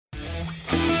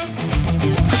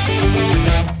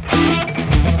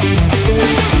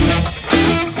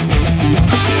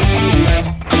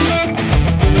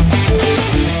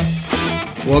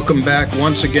Welcome back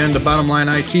once again to Bottom Line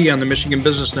IT on the Michigan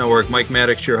Business Network. Mike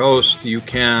Maddox, your host. You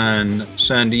can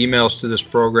send emails to this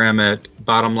program at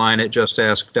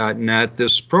bottomline@justask.net.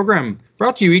 This program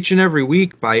brought to you each and every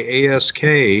week by ASK,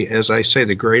 as I say,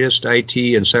 the greatest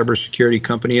IT and cybersecurity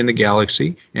company in the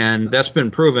galaxy. And that's been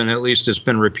proven, at least it's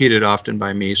been repeated often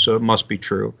by me, so it must be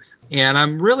true. And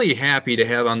I'm really happy to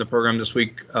have on the program this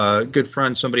week a good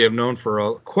friend, somebody I've known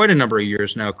for quite a number of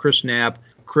years now, Chris Knapp.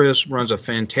 Chris runs a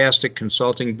fantastic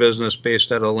consulting business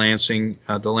based out of Lansing,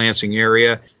 the Lansing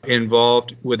area,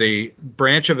 involved with a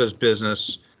branch of his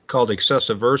business called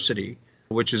Accessiversity,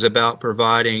 which is about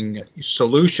providing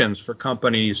solutions for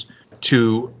companies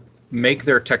to make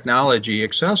their technology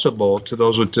accessible to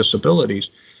those with disabilities.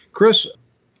 Chris,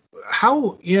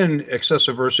 how in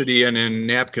Accessiversity and in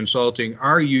Knapp Consulting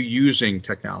are you using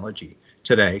technology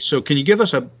today? So can you give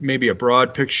us maybe a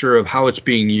broad picture of how it's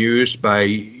being used by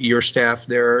your staff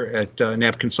there at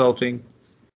Knapp Consulting?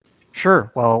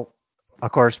 Sure. Well,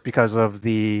 of course, because of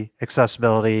the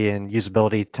accessibility and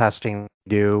usability testing we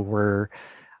do, we're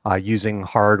using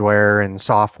hardware and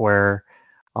software.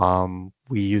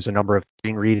 We use a number of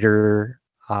screen reader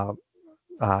that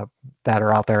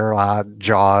are out there,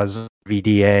 JAWS,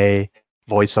 VDA,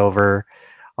 VoiceOver.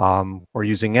 We're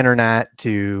using internet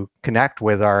to connect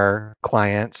with our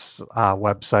clients'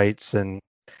 websites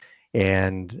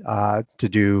and to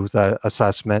do the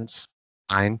assessments.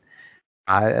 And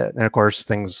of course,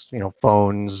 things,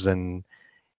 phones and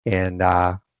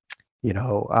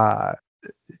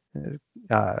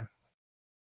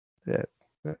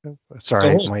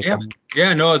sorry, Mike.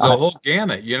 Yeah, no, the whole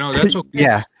gamut. That's okay.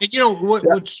 Yeah. And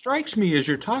what strikes me as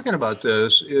you're talking about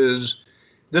this is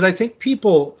that I think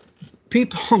people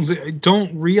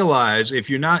don't realize if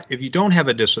you don't have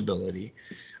a disability,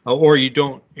 or you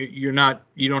don't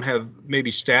have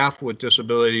maybe staff with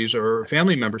disabilities or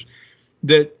family members,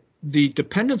 that the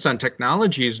dependence on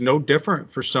technology is no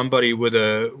different for somebody with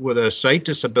a sight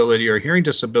disability or hearing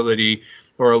disability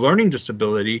or a learning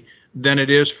disability than it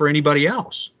is for anybody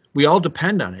else. We all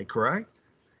depend on it, correct?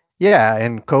 Yeah,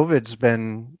 and COVID's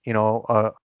been,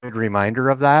 a good reminder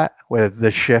of that with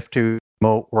the shift to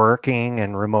remote working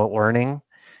and remote learning.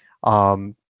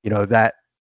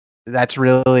 That's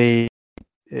really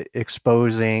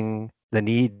exposing the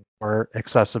need for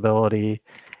accessibility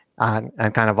on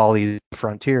kind of all these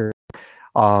frontiers.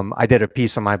 I did a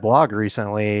piece on my blog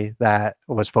recently that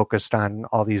was focused on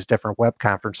all these different web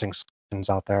conferencing solutions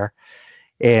out there.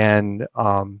 And,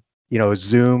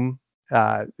 Zoom,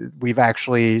 we've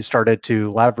actually started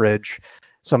to leverage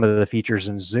some of the features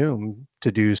in Zoom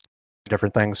to do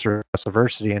different things through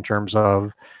Accessiversity in terms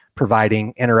of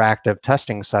providing interactive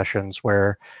testing sessions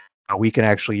where we can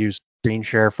actually use screen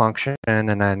share function and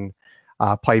then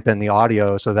pipe in the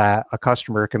audio so that a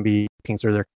customer can be looking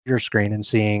through their computer screen and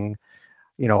seeing,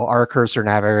 our cursor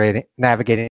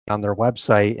navigating on their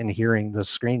website and hearing the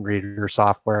screen reader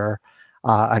software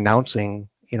announcing,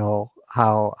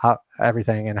 how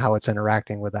everything and how it's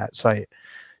interacting with that site.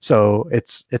 So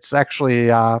it's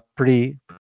actually pretty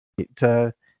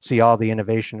to see all the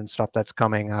innovation and stuff that's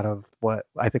coming out of what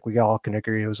I think we all can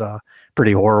agree was a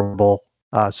pretty horrible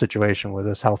situation with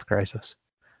this health crisis.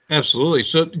 Absolutely.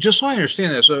 So just so I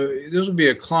understand that, so this would be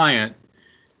a client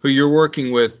who you're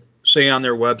working with, say, on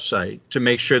their website to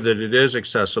make sure that it is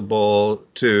accessible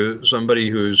to somebody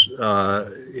who's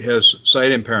has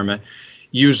sight impairment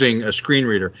using a screen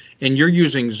reader. And you're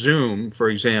using Zoom, for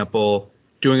example,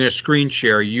 doing a screen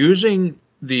share using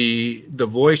the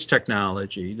voice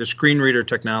technology, the screen reader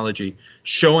technology,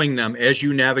 showing them as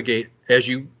you navigate, as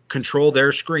you control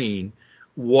their screen,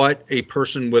 what a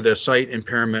person with a sight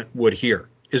impairment would hear.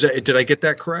 Did I get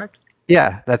that correct?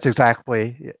 Yeah, that's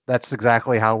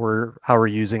exactly how we're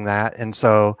using that. And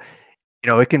so,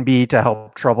 it can be to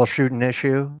help troubleshoot an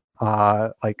issue.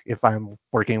 Like if I'm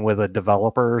working with a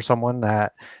developer or someone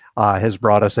that has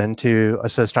brought us in to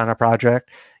assist on a project,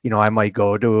 I might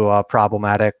go to a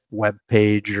problematic web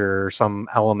page or some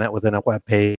element within a web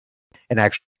page and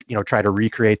actually, try to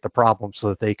recreate the problem so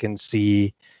that they can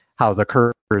see how the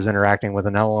cursor is interacting with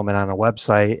an element on a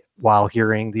website while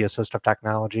hearing the assistive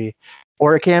technology.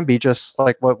 Or it can be just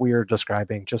like what we were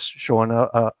describing, just showing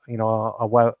a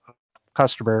web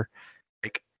customer,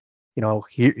 like,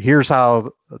 here's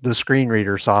how the screen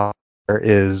reader software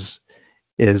is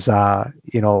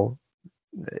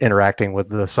interacting with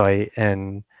the site.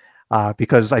 And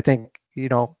because I think,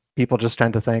 people just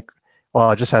tend to think, well,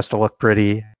 it just has to look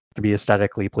pretty to be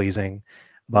aesthetically pleasing.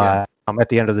 But at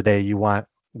the end of the day, you want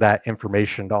that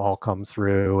information to all come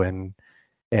through and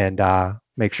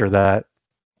make sure that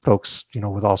folks,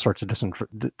 with all sorts of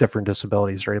different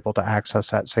disabilities are able to access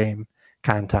that same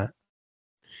content.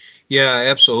 Yeah,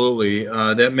 absolutely.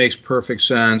 That makes perfect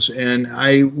sense. And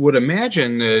I would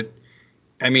imagine that,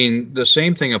 I mean, the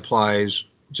same thing applies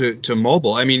to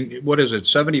mobile. I mean, what is it?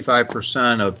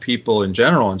 75% of people in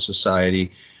general in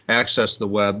society access the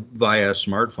web via a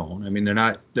smartphone. I mean,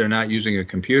 they're not using a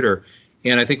computer.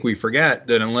 And I think we forget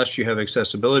that unless you have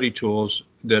accessibility tools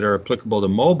that are applicable to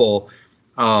mobile,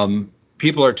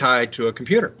 people are tied to a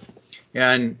computer.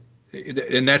 And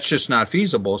that's just not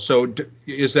feasible. So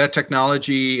is that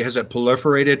technology, has it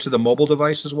proliferated to the mobile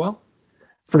device as well?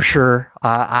 For sure.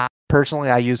 I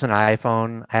use an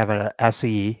iPhone. I have an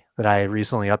SE that I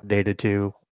recently updated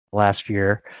to last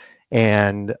year.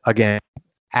 And again,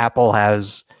 Apple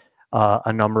has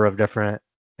a number of different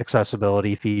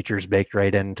accessibility features baked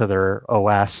right into their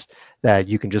OS that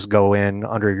you can just go in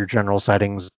under your general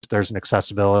settings. There's an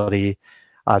accessibility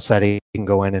setting. You can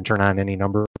go in and turn on any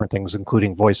number of different things,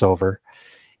 including voiceover.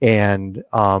 And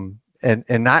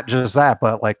not just that,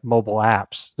 but like mobile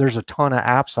apps. There's a ton of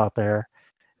apps out there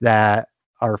that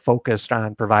are focused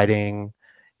on providing,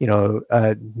 new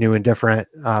and different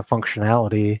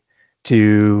functionality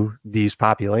to these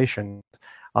populations.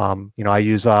 I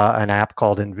use an app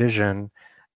called Envision,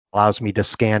 allows me to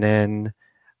scan in,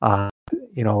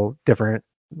 different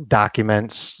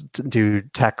documents, to do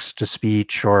text to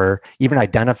speech, or even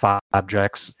identify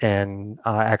objects, and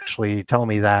actually tell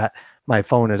me that my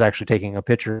phone is actually taking a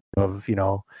picture of,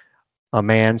 a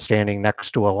man standing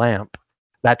next to a lamp,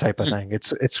 that type of thing.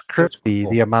 It's crazy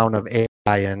the amount of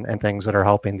AI and things that are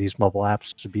helping these mobile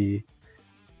apps to be,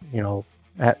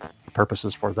 at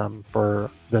purposes for them,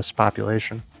 for this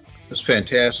population. That's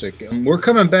fantastic. We're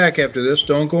coming back after this.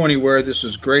 Don't go anywhere. This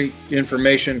is great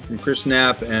information from Chris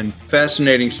Knapp and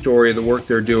fascinating story of the work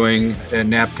they're doing at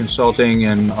Knapp Consulting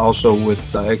and also with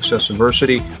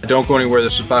Accessiversity. Don't go anywhere.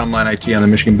 This is Bottom Line IT on the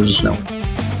Michigan Business Network.